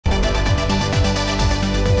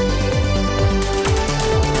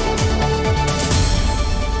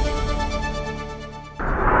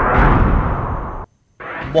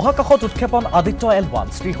মহাকাশত উৎক্ষেপণ Aditya-L1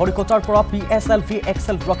 শ্ৰীহৰিকোটাৰ পৰা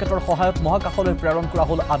PSLV-XL ৰকেটৰ সহায়ত মহাকাশলৈ প্ৰেৰণ কৰা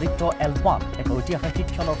হ'ল Aditya-L1 এক ঐতিহাসিক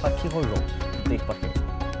ক্ষণৰ সাক্ষী হৈ ৰ'ল দেশবাসী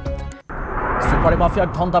সুপাৰী মাফিয়াক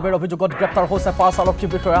ধন দাবীৰ অভিযোগত গ্ৰেপ্তাৰ হৈছে 5 আৰক্ষী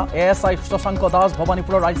বিষয়া ASI শশাংক দাস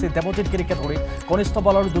ভৱানীপুৰৰ আইচি দেৱজিৎ গিৰিকে ধৰি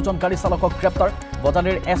কনিষ্ঠবলৰ দুজন গাড়ী চালকক গ্ৰেপ্তাৰ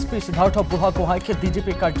বজালিৰ SP সিদ্ধাৰ্থ বুঢ়াগোহাঁইক DGP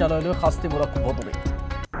কাৰ্যালয়লৈ শাস্তিমূলক বদলি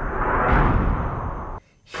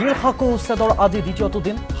হিলখাকো উচ্ছেদৰ আজি দ্বিতীয়টো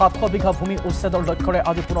দিন 700 বিঘা ভূমি উচ্ছেদৰ লক্ষ্যৰে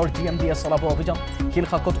আজি পুনৰ DMDয়ে চলাব অভিযান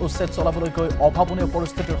হিলখাকোত উচ্ছেদ চলাবলৈ গৈ অভাৱনীয়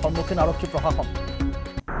পৰিস্থিতিৰ সন্মুখীন আৰক্ষী প্ৰশাসন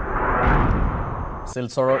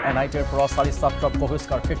শিলচৰৰ NITৰ পৰা 4 ছাত্ৰক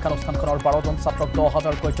বহিষ্কাৰ শিক্ষানুষ্ঠানখনৰ 12জন ছাত্ৰক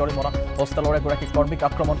 10,000কৈ জৰিমনা হোষ্টেলৰ এগৰাকী কৰ্মীক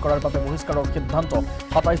আক্ৰমণ কৰাৰ বাবে বহিষ্কাৰৰ সিদ্ধান্ত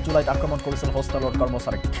 27 জুলাইত আক্ৰমণ কৰিছিল হোষ্টেলৰ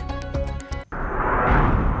কৰ্মচাৰীক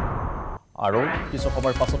আৰু কিছু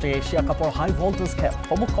সময়ৰ পাছতে এছিয়া কাপৰ হাই ভল্টেজ খেল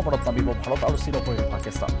সমুখ খবৰত নামিব ভাৰত আৰু চিৰপৰিৰ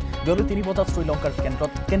পাকিস্তান বিয়লি 3 বজাত শ্ৰীলংকাৰ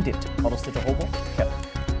কেন্দ্ৰিত অনুষ্ঠিত হ'ব খেল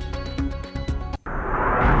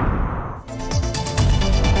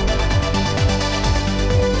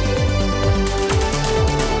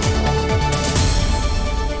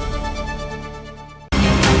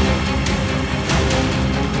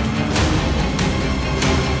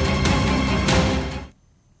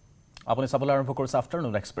আপুনি চাবলৈ আৰম্ভ কৰিছে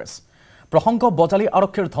আফটাৰনুন এক্সপ্ৰেছ প্ৰসংগ বজালি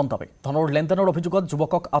আৰক্ষীৰ ধন দাবী ধনৰ লেনদেনৰ অভিযোগত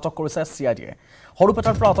যুৱকক আটক কৰিছে CIDয়ে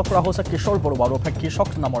হৰুপেটাৰ পৰা আটক কৰা হৈছে কিশোৰ বৰুৱা আৰু কৃষক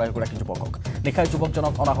নামৰ এগৰাকী যুৱকক নিশাই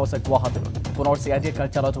যুৱকজনক অনা হৈছে গুৱাহাটীলৈ পুনৰ CIDয়ে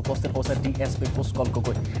কাৰ্যালয়ত উপস্থিত হৈছে DSP পুষ্কল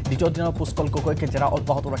গগৈ দ্বিতীয় দিনৰ পুষ্কল গগৈকে জেৰা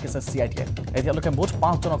অব্যাহত ৰাখিছে CIDয়ে এতিয়ালৈকে মুঠ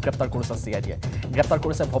 5 জনক গ্ৰেপ্তাৰ কৰিছে CIDয়ে গ্ৰেপ্তাৰ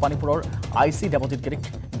কৰিছে ভৱানীপুৰৰ IC দেৱজিৎ গিৰিক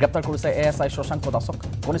গ্ৰেপ্তাৰ কৰিছে ASI শশাংক দাসক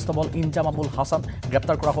কনিষ্ঠবল ইনজামামুল হাছান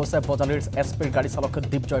গ্ৰেপ্তাৰ কৰা হৈছে বজালিৰ SPৰ গাড়ী চালক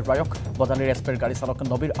দীপজয় ৰায়ক বজালিৰ SPৰ গাড়ী চালক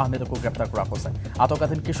নবীৰ আহমেদকো গ্ৰেপ্তাৰ কৰা হৈছে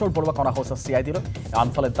আটকাধীন কিশোৰ বৰুৱাক অনা হৈছে CIDলৈ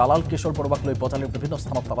আনফালে দালাল কিশোৰ বৰুৱাক লৈ বজালিৰ বিভিন্ন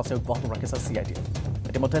স্থানত তালাচী অব্যাহত ৰাখিছে CIDয়ে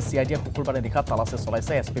ইতিমধ্যে CIDয়ে শুকুৰবাৰে নিশা তালাচী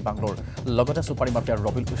চলাইছে SP বাংলোৰ লগতে সুপাৰী মাফিয়াৰ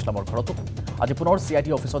ৰবিল ইছলামৰ ঘৰতো আজি পুনৰ CID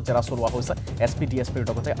অফিচত জেৰা চলোৱা হৈছে SP DSPৰ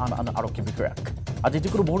লগতে আন আৰক্ষী বিষয়াক আজি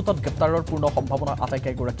যিকোনো মুহূৰ্তত গ্ৰেপ্তাৰৰ পূৰ্ণ সম্ভাৱনা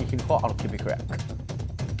আটাইকেইগৰাকী শীৰ্ষ আৰক্ষী বিষয়াক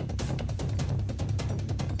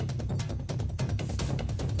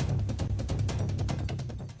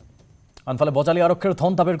আনফালে বজালি আৰক্ষীৰ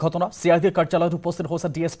ধন দাবীৰ ঘটনা CIDৰ কাৰ্যালয়ত উপস্থিত হৈছে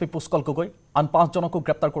DSP পুষ্কল গগৈ আন 5 জনকো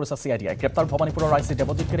গ্ৰেপ্তাৰ কৰিছে CIDয়ে গ্ৰেপ্তাৰ ভৱানীপুৰৰ IC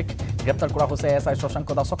দেৱজিৎ গিৰিক গ্ৰেপ্তাৰ কৰা হৈছে ASI শশাংক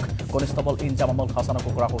দাসক কনিষ্ঠবল ইনজামামুল হাছানকো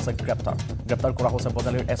কৰা হৈছে গ্ৰেপ্তাৰ কৰা হৈছে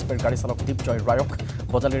বজালিৰ SPৰ গাড়ী চালক দীপজয় ৰায়ক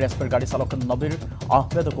বজালিৰ SPৰ গাড়ী চালক নবীৰ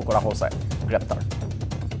আহমেদকো কৰা হৈছে গ্ৰেপ্তাৰ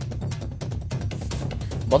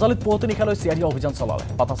বজালিত পুৱতি নিশালৈ CIDয়ে অভিযান চলালে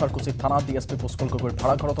পাতাচাৰকুচি থানা DSP পুষ্কল গগৈৰ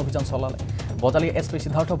ভাড়াঘৰত অভিযান চলালে বজালি SP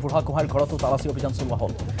সিদ্ধাৰ্থ বুঢ়াগোহাঁইৰ ঘৰতো তালাচী অভিযান চলোৱা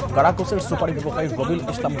হ'ল কাৰাকুচিৰ সুপাৰী ব্যৱসায়ী ৰবিল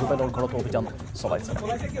ইছলাম ৰুবেলৰ ঘৰতো অভিযান চলাইছে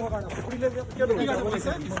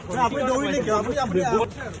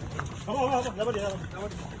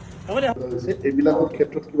এইবিলাকৰ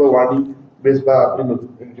ক্ষেত্ৰত কিবা ৱাৰ্নিং বেছ বা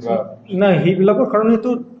নাই সেইবিলাকৰ কাৰণেতো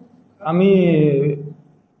আমি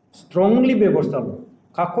ষ্ট্ৰংলি ব্যৱস্থা ল'ম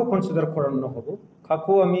কাকো কনচিডাৰ কৰা নহ'ব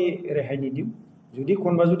কাকো আমি ৰেহাই নিদিম যদি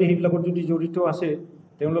কোনোবা যদি সেইবিলাকৰ যদি জড়িত আছে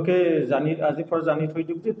তেওঁলোকে আজিৰ পৰা জানি থৈ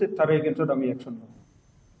দিওঁ যে তাৰে এগেইনষ্টত আমি একশ্যন ল'ম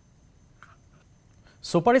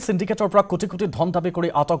সুপাৰী সিন্ডিকেটৰ পৰা কোটি কোটি ধন দাবী কৰি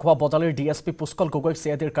আটক হোৱা বজালিৰ DSP পুষ্কল গগৈক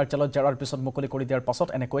CIDৰ কাৰ্যালয়ত জেৰাৰ পিছত মুকলি কৰি দিয়াৰ পাছত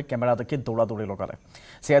এনেকৈ কেমেৰা দেখি দৌৰাদৌৰি লগালে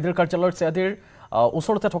CIDৰ কাৰ্যালয়ত CIDৰ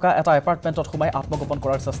ওচৰতে থকা এটা এপাৰ্টমেণ্টত সোমাই আত্মগোপন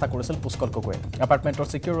কৰাৰ চেষ্টা কৰিছিল পুষ্কল গগৈয়ে এপাৰ্টমেণ্টৰ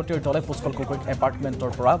সিকিউৰিটিৰ দলে পুষ্কল গগৈক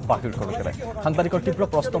এপাৰ্টমেণ্টৰ পৰা বাহিৰ কৰি দিলে সাংবাদিকৰ তীব্ৰ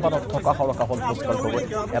প্ৰশ্নবাদত থকা সৰকা হ'ল পুষ্কল গগৈ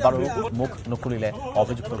এবাৰো মুখ নুখুলিলে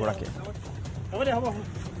অভিযুক্তগৰাকীয়ে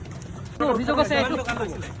অভিযোগ আছে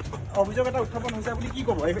অভিযোগ এটা উত্থাপন হৈছে আপুনি কি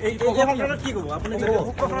ক'ব এই ঘটনাত কি ক'ব আপুনি যদি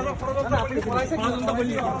আপুনি পলাইছে কি কথা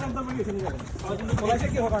বুলি পলাইছে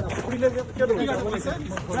কি কথা কৰিলে কিয় দৌৰিছে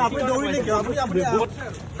আপুনি দৌৰিলে কিয়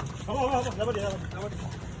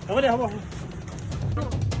আপুনি হ'ব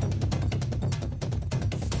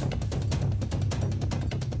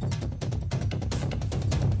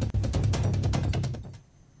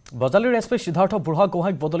বজালিৰ SP সিদ্ধাৰ্থ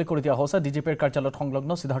বুঢ়াগোহাঁইক বদলি কৰি দিয়া হৈছে DGPৰ কাৰ্যালয়ত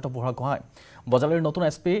সংলগ্ন সিদ্ধাৰ্থ বুঢ়াগোহাঁই বজালিৰ নতুন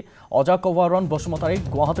SP অজাকৱাৰণ বসুমতাৰী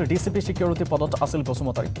গুৱাহাটীৰ DCP সিকিউৰিটি পদত আছিল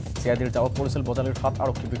বসুমতাৰী CIDৰ জালত পৰিছিল বজালিৰ 7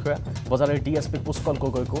 আৰক্ষী বিষয়া বজালিৰ DSP পুষ্কল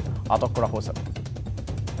গগৈকো আটক কৰা হৈছে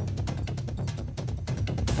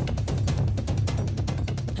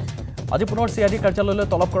আজি পুনৰ CID কাৰ্যালয়লৈ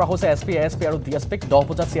তলব কৰা হৈছে SP ASP আৰু DSPক 10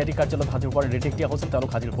 বজাত CID কাৰ্যালয়ত হাজিৰ হোৱাৰ নিৰ্দেশ দিয়া হৈছিল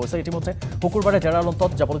তেওঁলোক হাজিৰ হৈছে ইতিমধ্যে শুকুৰবাৰে জেৰাৰ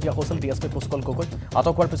অন্তত যাবলৈ দিয়া হৈছিল DSP পুষ্কল গগৈ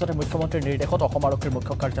আটক হোৱাৰ পিছতে মুখ্যমন্ত্ৰীৰ নিৰ্দেশত অসম আৰক্ষীৰ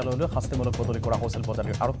মুখ্য কাৰ্যালয়লৈ শাস্তিমূলক বদলি কৰা হৈছিল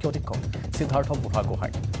বজালিৰ আৰক্ষী অধীক্ষক সিদ্ধাৰ্থ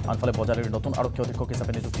বুঢ়াগোহাঁইক আনফালে বজালিৰ নতুন আৰক্ষী অধীক্ষক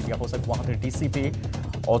হিচাপে নিযুক্তি দিয়া হৈছে গুৱাহাটীৰ DCP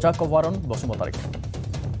অজাকৱাৰণ বসুমতাৰীক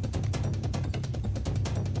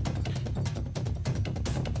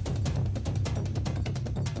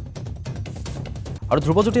আৰু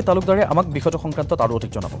ধ্ৰুৱজ্যোতি তালুকদাৰে আমাক বিষয়টো সংক্ৰান্তত আৰু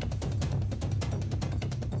অধিক জনাব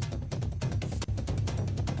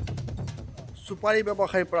সুপাৰী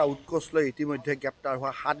ব্যৱসায়ীৰ পৰা উৎকোচ লৈ ইতিমধ্যে গ্ৰেপ্তাৰ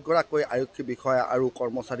হোৱা 7 গৰাকী আৰক্ষী বিষয়া আৰু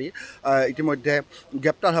কৰ্মচাৰী ইতিমধ্যে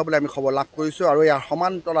গ্ৰেপ্তাৰ হোৱা বুলি আমি খবৰ লাভ কৰিছোঁ আৰু ইয়াৰ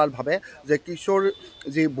সমান্তৰালভাৱে যে কিশোৰ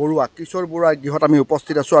বৰুৱাৰ গৃহত আমি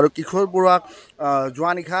উপস্থিত আছোঁ আৰু কিশোৰ বৰুৱাক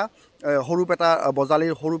যোৱা নিশা সৰুপেটা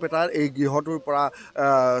বজালীৰ সৰুপেটাৰ এই গৃহটোৰ পৰা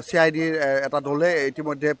CIDৰ এটা দলে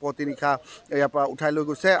ইতিমধ্যে পুৱতি নিশা ইয়াৰ পৰা উঠাই লৈ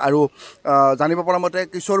গৈছে আৰু জানিব পৰা মতে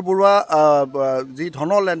কিশোৰ বৰুৱা যি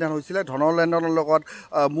ধনৰ লেনদেন হৈছিলে ধনৰ লেনদেনৰ লগত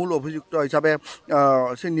মূল অভিযুক্ত হিচাপে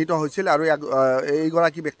চিহ্নিত হৈছিল আৰু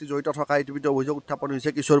এইগৰাকী ব্যক্তি জড়িত থকা ইতিমধ্যে অভিযোগ উত্থাপন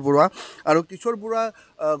হৈছে কিশোৰ বৰুৱা আৰু কিশোৰ বৰুৱা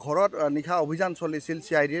ঘৰত নিশা অভিযান চলিছিল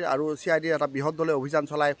CIDৰ আৰু CIDৰ এটা বৃহৎ দলে অভিযান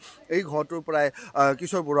চলাই এই ঘৰটোৰ পৰাই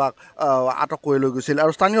কিশোৰ বৰুৱাক আটক কৰি লৈ গৈছিল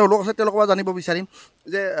আৰু স্থানীয় লোক আছে তেওঁলোকৰ পৰা জানিব বিচাৰিম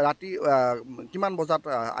যে ৰাতি কিমান বজাত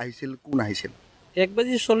আহিছিল কোন আহিছিল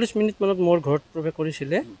 1:40 মানত মোৰ ঘৰত প্ৰৱেশ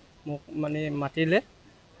কৰিছিলে মোক মানে মাতিলে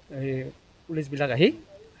পুলিচবিলাক আহি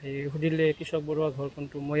সুধিলে কিশোৰ বৰুৱা ঘৰ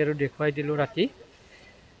কোনটো মই আৰু দেখুৱাই দিলোঁ ৰাতি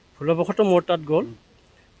ভুলবশতঃ মোৰ তাত গ'ল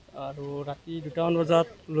আৰু ৰাতি 2মান বজাত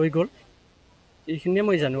লৈ গ'ল এইখিনিয়ে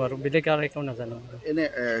মই জানো আৰু বেলেগ আৰু একো নাজানো এনে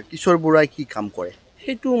কিশোৰ বৰুৱাই কি কাম কৰে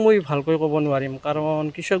সেইটো মই ভালকৈ ক'ব নোৱাৰিম কাৰণ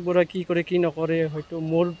কিশোৰ বৰুৱাই কি কৰে কি নকৰে হয়তো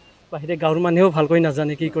মোৰ বাহিৰে গাঁৱৰ মানুহেও ভালকৈ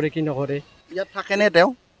নাজানে কি কৰে কি নকৰে ইয়াত থাকেনে তেওঁ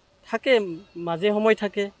থাকে মাজে সময়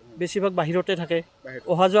থাকে বেছিভাগ বাহিৰতে থাকে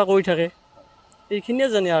অহা যোৱা কৰি থাকে এইখিনিয়ে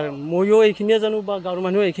জানে আৰু ময়ো এইখিনিয়ে জানো বা গাঁৱৰ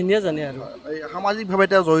মানুহেও এইখিনিয়ে জানে আৰু সামাজিকভাৱে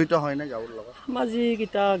তেওঁ জড়িত হয়নে গাঁৱৰ লগত সামাজিক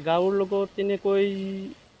এটা গাঁৱৰ লগত তেনেকৈ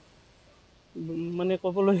মানে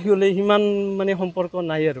ক'বলৈ গ'লে সিমান মানে সম্পৰ্ক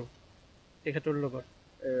নাই আৰু তেখেতৰ লগত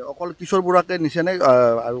অকল কিশোৰ বৰুৱাকে নিছেনে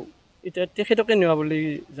আৰু এতিয়া তেখেতকে নিয়া বুলি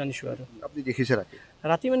জানিছোঁ আৰু আপুনি দেখিছে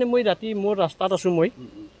ৰাতি মানে মই ৰাতি মোৰ ৰাস্তাত আছোঁ মই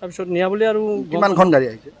তাৰপিছত নিয়া বুলি আৰু কিমানখন গাড়ী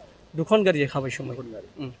আহিছে 2খন গাড়ী দেখা পাইছোঁ মই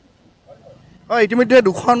হয় ইতিমধ্যে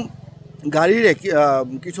 2খন গাড়ীৰে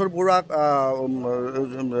কিশোৰ বৰুৱাক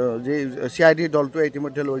যি CIDৰ দলটোৱে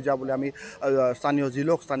ইতিমধ্যে লৈ যোৱা বুলি আমি স্থানীয়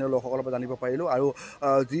লোকসকলৰ পৰা জানিব পাৰিলোঁ আৰু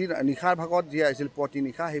যি নিশাৰ ভাগত যি আহিছিল পুৱতি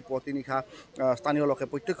নিশা সেই পুৱতি নিশা স্থানীয় লোকে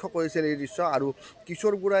প্ৰত্যক্ষ কৰিছিল এই দৃশ্য আৰু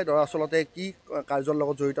কিশোৰ বৰুৱাই দৰাচলতে কি কাৰ্যৰ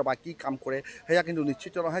লগত জড়িত বা কি কাম কৰে সেয়া কিন্তু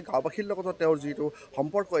নিশ্চিত নহয় গাঁওবাসীৰ লগতো তেওঁৰ যিটো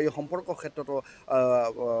সম্পৰ্ক এই সম্পৰ্কৰ ক্ষেত্ৰতো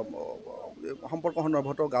সম্পৰ্ক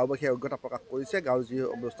সন্দৰ্ভতো গাঁওবাসীয়ে অজ্ঞতা প্ৰকাশ কৰিছে গাঁৱৰ যি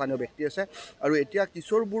স্থানীয় ব্যক্তি আছে আৰু এতিয়া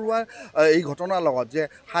কিশোৰ বৰুৱাৰ এই ঘটনাৰ লগত যে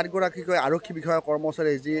 7 গৰাকীকৈ আৰক্ষী বিষয়া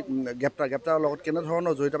কৰ্মচাৰী যি গ্ৰেপ্তাৰৰ লগত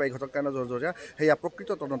কেনেধৰণৰ জড়িত বা এই ঘটনা কেনেধৰণৰ জড়িত সেয়া প্ৰকৃত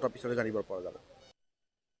তদন্তৰ পিছতে জানিব পৰা যাব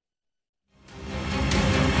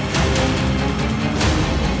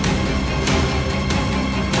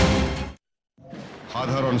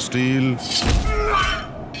সাধাৰণ ষ্টীল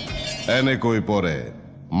এনেকৈ পৰে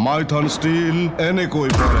মাইথন ষ্টীল এনেকৈ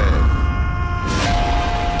পৰে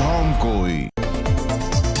ধমকৈ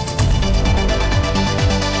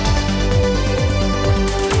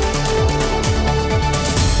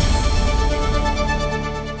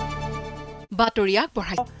বাতৰিয়াক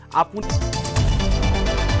বঢ়াই আপুনি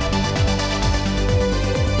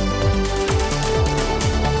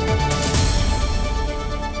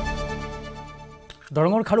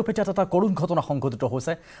দৰঙৰ খাৰুপেটিয়াত এটা কৰুণ ঘটনা সংঘটিত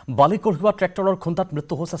হৈছে বালি কঢ়িওৱা ট্ৰেক্টৰৰ খুন্দাত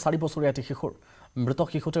মৃত্যু হৈছে 4 বছৰীয়া এটি শিশুৰ মৃত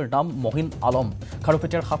শিশুটিৰ নাম মহিন আলম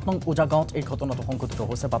খাৰুপেটিয়াৰ 7 নং উজা গাঁৱত এই ঘটনাটো সংঘটিত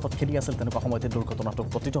হৈছে বাটত খেলি আছিল তেনেকুৱা সময়তে দুৰ্ঘটনাটো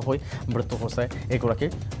পতিত হৈ মৃত্যু হৈছে এগৰাকী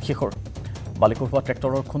শিশুৰ বালি কঢ়িওৱা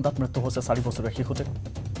ট্ৰেক্টৰৰ খুন্দাত মৃত্যু হৈছে 4 বছৰীয়া শিশুটিৰ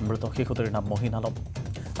মৃত শিশুটিৰ নাম মহিন আলম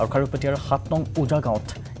আৰু খাৰুপেটিয়াৰ 7 নং উজা গাঁৱত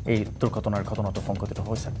এই দুৰ্ঘটনাৰ ঘটনাটো সংঘটিত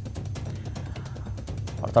হৈছে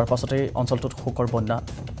আৰু তাৰ পাছতে অঞ্চলটোত শোকৰ বন্যা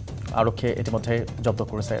আৰক্ষীয়ে ইতিমধ্যে জব্দ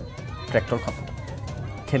কৰিছে ট্ৰেক্টৰখন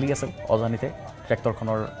খেলি আছিল অজানিতে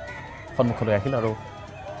ট্ৰেক্টৰখনৰ সন্মুখলৈ আহিল আৰু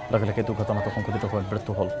লগে লগে দুৰ্ঘটনাটো সংঘটিত হৈ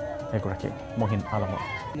মৃত্যু হ'ল এগৰাকী মহিন আলমৰ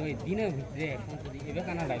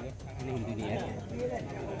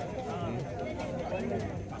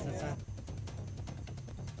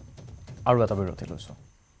আৰু এটা বিৰতি লৈছোঁ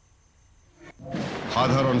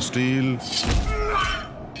সাধাৰণ ষ্টীল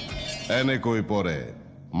এনেকৈ পৰে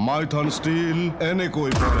মাইথন ষ্টীল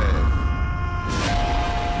এনেকৈ পৰে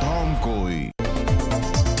ধমকৈ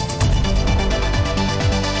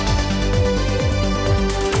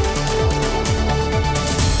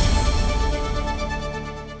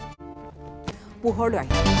পোহৰলৈ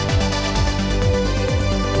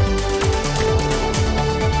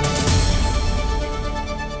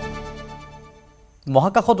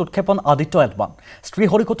মহাকাশত উৎক্ষেপণ Aditya-L1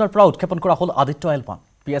 শ্ৰীহৰিকোটাৰ পৰা উৎক্ষেপণ কৰা হ'ল Aditya-L1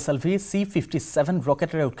 PSLV-XL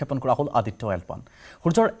ৰকেটেৰে উৎক্ষেপণ কৰা হ'ল Aditya-L1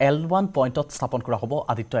 সূৰ্যৰ L1 পইণ্টত স্থাপন কৰা হ'ব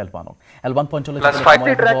Aditya-L1 L1 পইণ্টলৈ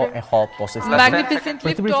 125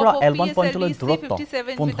 পৃথিৱীৰ পৰা L1 পইণ্টলৈ দূৰত্ব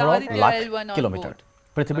 15 লাখ কিলোমিটাৰ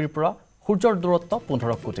পৃথিৱীৰ পৰা সূৰ্যৰ দূৰত্ব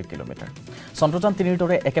 15 কোটি কিলোমিটাৰ চন্দ্ৰযান 3ৰ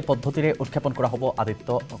দৰে একে পদ্ধতিৰে উৎক্ষেপণ কৰা হ'ব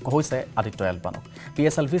Aditya-L1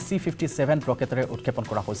 PSLV-XL ৰকেটেৰে উৎক্ষেপণ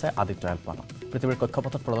কৰা হৈছে Aditya-L1 পৃথিৱীৰ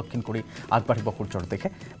কক্ষপথত প্ৰদক্ষিণ কৰি আগবাঢ়িব সূৰ্যৰ দিশে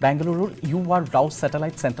বেংগালুৰুৰ UR ৰাও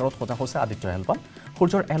স্যাটেলাইট চেণ্টাৰত সজা হৈছে Aditya-L1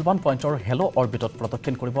 সূৰ্যৰ L1 পইণ্টৰ হেলো অৰ্বিটত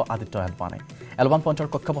প্ৰদক্ষিণ কৰিব Aditya-L1 L1 পইণ্টৰ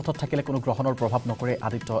কক্ষপথত থাকিলে কোনো গ্ৰহণৰ প্ৰভাৱ নকৰে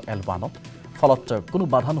Aditya-L1ত ফলত কোনো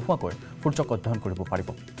বাধা নোহোৱাকৈ সূৰ্যক অধ্যয়ন কৰিব পাৰিব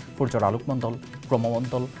সূৰ্যৰ আলোকমণ্ডল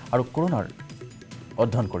ক্ৰমমণ্ডল আৰু কৰোনাৰ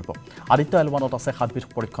অধ্যয়ন কৰিব Aditya-L1ত আছে 7বিধ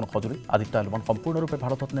পৰীক্ষণ সঁজুলি Aditya-L1 সম্পূৰ্ণৰূপে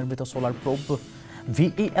ভাৰতত নিৰ্মিত সোলাৰ প্ৰব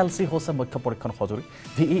VELC হৈছে মুখ্য পৰীক্ষণ সঁজুলি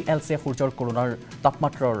VELC সূৰ্যৰ কৰোনাৰ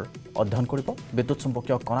তাপমাত্ৰাৰ অধ্যয়ন কৰিব বিদ্যুৎ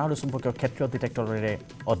চুম্বকীয় কণা আৰু চুম্বকীয় ক্ষেত্ৰীয় ডিটেক্টৰেৰে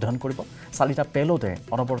অধ্যয়ন কৰিব 4টা পেলোডে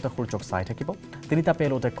অনবৰতে সূৰ্যক চাই থাকিব 3টা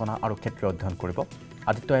পেলোডে কণা আৰু ক্ষেত্ৰীয় অধ্যয়ন কৰিব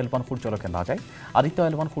Aditya-L1 সূৰ্যলৈকে নাযায়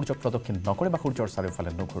Aditya-L1 সূৰ্যক প্ৰদক্ষিণ নকৰে বা সূৰ্যৰ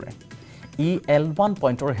চাৰিওফালে নুঘূৰে L1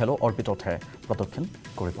 পইণ্টৰ হেলো অৰ্বিটতহে প্ৰদক্ষিণ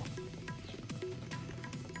কৰিব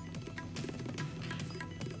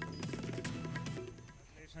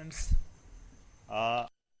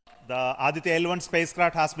The Aditya-L1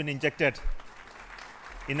 spacecraft has been injected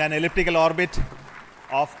in an elliptical orbit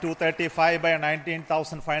of 235 by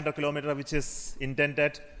 19,500 kilometers, which is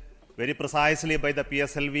intended very precisely by the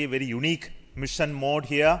PSLV, very unique mission mode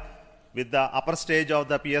here, with the upper stage of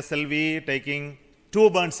the PSLV taking 2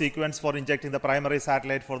 burn sequence for injecting the primary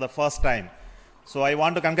satellite for the first time. So I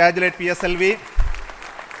want to congratulate PSLV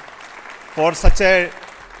for such a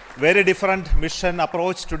very different mission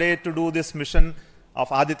approach today to do this mission of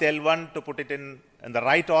Aditya-L1 to put it in the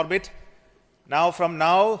right orbit. From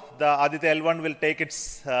now, the Aditya-L1 will take its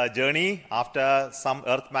journey after some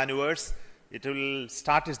Earth maneuvers. It will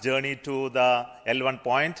start its journey to the L1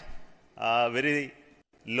 point, a very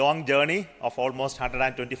long journey of almost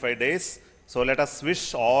 125 days. So let us wish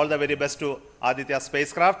all the very best to Aditya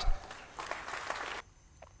spacecraft.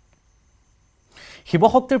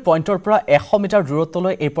 শিৱশক্তিৰ পইণ্টৰ পৰা 100 metre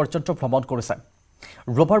দূৰত্বলৈ এই পৰ্যন্ত ভ্ৰমণ কৰিছে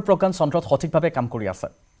Rover Pragyan চন্দ্ৰত সঠিকভাৱে কাম কৰি আছে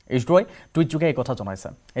ইছৰোৱে টুইটযোগে এই কথা জনাইছে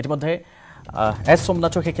ইতিমধ্যে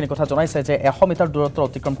সোমনাথক সেইখিনি কথা জনাইছে যে 100 মিটাৰ দূৰত্ব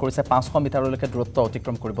অতিক্ৰম কৰিছে 500 মিটাৰলৈকে দূৰত্ব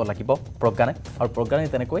অতিক্ৰম কৰিব লাগিব প্ৰজ্ঞানে আৰু প্ৰজ্ঞানে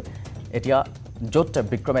তেনেকৈ এতিয়া য'ত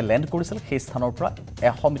বিক্ৰমে লেণ্ড কৰিছিল সেই স্থানৰ পৰা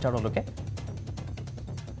 100 মিটাৰলৈকে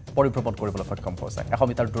পৰিভ্ৰমণ কৰিবলৈ সক্ষম হৈছে 100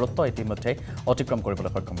 মিটাৰ দূৰত্ব ইতিমধ্যে অতিক্ৰম কৰিবলৈ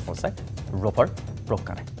সক্ষম হৈছে ৰোভাৰ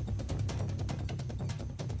প্ৰজ্ঞানে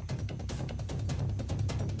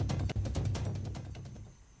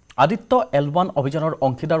Aditya-L1 অভিযানৰ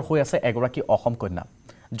অংশীদাৰ হৈ আছে এগৰাকী অসম কন্যা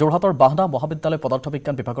যোৰহাটৰ বাহনা মহাবিদ্যালয় পদাৰ্থ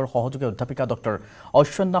বিজ্ঞান বিভাগৰ সহযোগী অধ্যাপিকা ডক্টৰ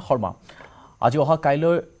ঐশ্বন্য শৰ্মা আজি অহা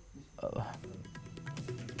কাইলৈ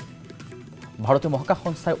ভাৰতীয় মহাকাশ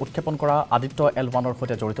সংস্থাই উৎক্ষেপণ কৰা Aditya-L1ৰ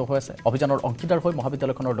সৈতে জড়িত হৈ আছে অভিযানৰ অংশীদাৰ হৈ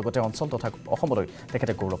মহাবিদ্যালয়খনৰ লগতে অঞ্চল তথা অসমলৈ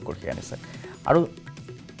তেখেতে গৌৰৱ কঢ়িয়াই আনিছে আৰু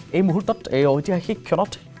এই মুহূৰ্তত এই ঐতিহাসিক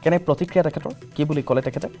ক্ষণত কেনে প্ৰতিক্ৰিয়া তেখেতৰ কি বুলি ক'লে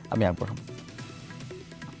তেখেতে আমি আগবঢ়াম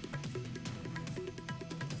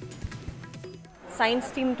সায়েন্স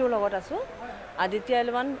টিমটোৰ লগত আছো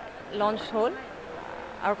Aditya-L1 লঞ্চ হ'ল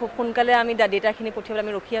আৰু খুব সোনকালে আমি ডেটাখিনি পঠিয়াবলৈ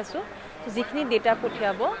আমি ৰখি আছো যিখিনি ডেটা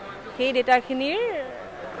পঠিয়াব সেই ডেটাখিনিৰ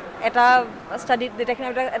এটা ষ্টাডি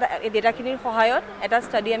ডেটাখিনিৰ সহায়ত এটা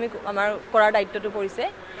ষ্টাডি আমি আমাৰ কৰাৰ দায়িত্বটো পৰিছে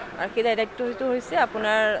আৰু সেই দায়িত্বটো হৈছে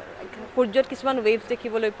আপোনাৰ সূৰ্যত কিছুমান ৱেভছ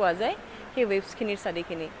দেখিবলৈ পোৱা যায় সেই ৱেভছখিনিৰ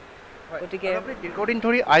ষ্টাডিখিনি গতিকে আপুনি দীৰ্ঘদিন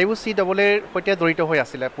ধৰি IOCEEৰ সৈতে জড়িত হৈ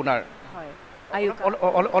আছিল আপোনাৰ হয়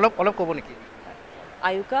অলপ ক'ব নেকি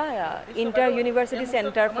IUCA Inter-University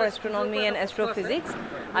Center for Astronomy and Astrophysics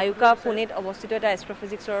IUCA পুনেত অৱস্থিত এটা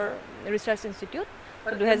এষ্ট্ৰফিজিক্সৰ ৰিচাৰ্চ ইনষ্টিটিউট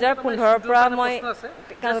 2015 পৰা মই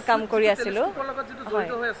কাম কৰি আছিলোঁ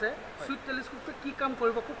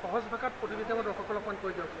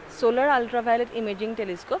solar ultraviolet imaging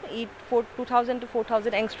telescope 2000 to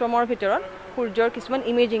 4000 এংষ্ট্ৰমৰ ভিতৰত সূৰ্যৰ কিছুমান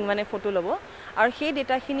ইমেজিং মানে ফটো ল'ব আৰু সেই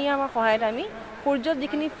ডেটাখিনি আমাৰ সহায়ত আমি সূৰ্যত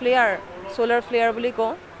যিখিনি ফ্লেয়াৰ সোলাৰ ফ্লেয়াৰ বুলি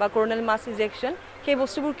কওঁ বা কোৰণেল মাছ ইজেকশ্যন সেই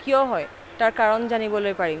বস্তুবোৰ কিয় হয় তাৰ কাৰণ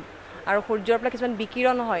জানিবলৈ পাৰিম আৰু সূৰ্যৰ পৰা কিছুমান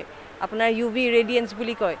বিকিৰণ হয় আপোনাৰ UV ৰেডিয়েন্স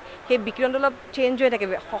বুলি কয় সেই বিকিৰণটো অলপ চেঞ্জ হৈ থাকে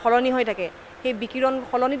সলনি হৈ থাকে সেই বিকিৰণ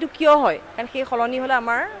সলনিটো কিয় হয় কাৰণ সেই সলনি হ'লে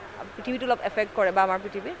আমাৰ পৃথিৱীটো অলপ এফেক্ট কৰে বা আমাৰ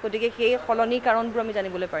পৃথিৱী গতিকে সেই সলনি কাৰণবোৰ আমি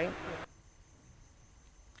জানিবলৈ পাৰিম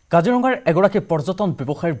কাজিৰঙাৰ এগৰাকী পৰ্যটন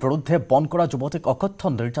ব্যৱসায়ীৰ বিৰুদ্ধে বন কৰা যুৱতীক অকথ্য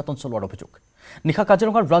নিৰ্যাতন চলোৱাৰ অভিযোগ নিশা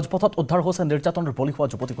কাজিৰঙাৰ ৰাজপথত উদ্ধাৰ হৈছে নিৰ্যাতনৰ বলি হোৱা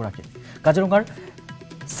যুৱতীগৰাকী কাজিৰঙাৰ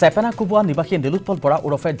চেপেনাকুবোৱা নিবাসী নীলোৎপল বৰা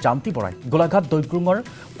ওৰফে জান্তি বৰাই গোলাঘাট দৈগ্ৰুঙৰ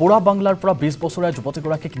পোৰা বাংলাৰ পৰা 20 বছৰীয়া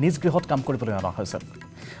যুৱতীগৰাকীক নিজ গৃহত কাম কৰিবলৈ অনা হৈছে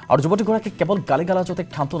আৰু যুৱতীগৰাকীক কেৱল গালিগালাজতে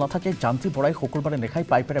ক্ষান্ত নাথাকে জান্তি বৰাই শুকুৰবাৰে নিশাই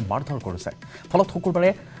পাইপেৰে মাৰধৰ কৰিছে ফলত শুকুৰবাৰে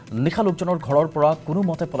নিশা লোকজনৰ ঘৰৰ পৰা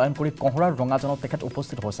কোনোমতে পলায়ন কৰি কহৰাৰ ৰঙাজানত তেখেত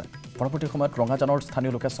উপস্থিত হৈছে পৰৱৰ্তী সময়ত ৰঙাজানৰ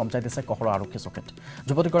স্থানীয় লোকে সমজাই দিছে কহৰা আৰক্ষী চকীত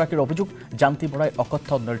যুৱতীগৰাকীৰ অভিযোগ জান্তি বৰাই অকথ্য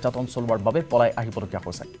নিৰ্যাতন চলোৱাৰ বাবে পলাই আহিবলগীয়া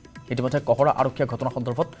হৈছে ইতিমধ্যে কহৰা আৰক্ষীয়ে ঘটনা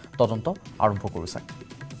সন্দৰ্ভত তদন্ত আৰম্ভ কৰিছে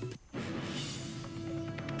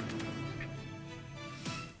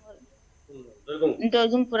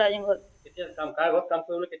দৈগুম পুৰা জংঘল কেতিয়া কাম কাৰ ঘৰত কাম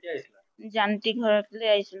কৰিবলৈ কেতিয়া আহিছিলা জান্তি ঘৰলৈ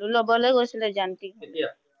আহিছিলো ল'বলৈ গৈছিলে জান্তি কেতিয়া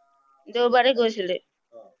দেওবাৰে গৈছিলে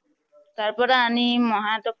তাৰ পৰা আনি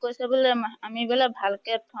মহাতক কৈছে বোলে আমি বোলে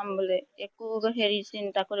ভালকে থম বোলে একো হেৰি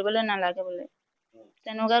চিন্তা কৰিবলৈ নালাগে বোলে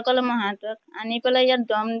তেনেকুৱা ক'লে মহাতক আনি পেলাই ইয়াত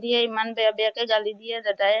দম দিয়ে ইমান বেয়া বেয়াকে গালি দিয়ে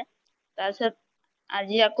দাদাই তাৰপিছত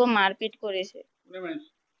আজি আকৌ মাৰপিট কৰিছে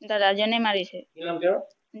দাদাজনে মাৰিছে কি নাম তেওঁৰ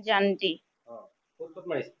জান্তি ক'ত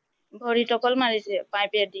মাৰিছে ভৰিত অকল মাৰিছে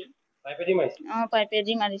পাইপেদি মাৰিছে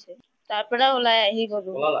পাইপেদি মাৰিছে তাৰ পৰা ওলাই আহি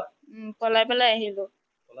গলো পলাই পেলাই আহিলো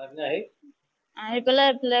আহি পেলাই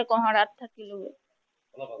এইফালে কহৰাত থাকিলো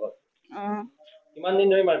কিমান দিন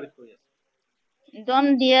ধৰি মাৰপিট কৰি আছে দম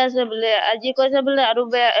দিয়ে আছে বোলে আজি কৈছে বোলে আৰু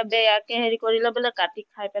বেয়াকে হেৰি কৰিলে বোলে কাটি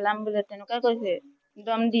খাই পেলাম বোলে তেনেকুৱা কৈছে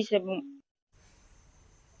দম দিছে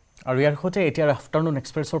আৰু ইয়াৰ সৈতে এতিয়া আফটাৰনুন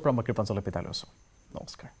এক্সপ্ৰেছৰ পৰা মই কৃপাঞ্জলি বিদায় লৈছো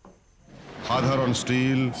নমস্কাৰ সাধাৰণ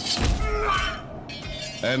ষ্টীল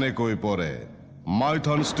এনেকৈ পৰে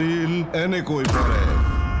মাইথন ষ্টীল এনেকৈ পৰে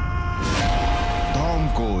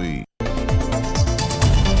ধমকৈ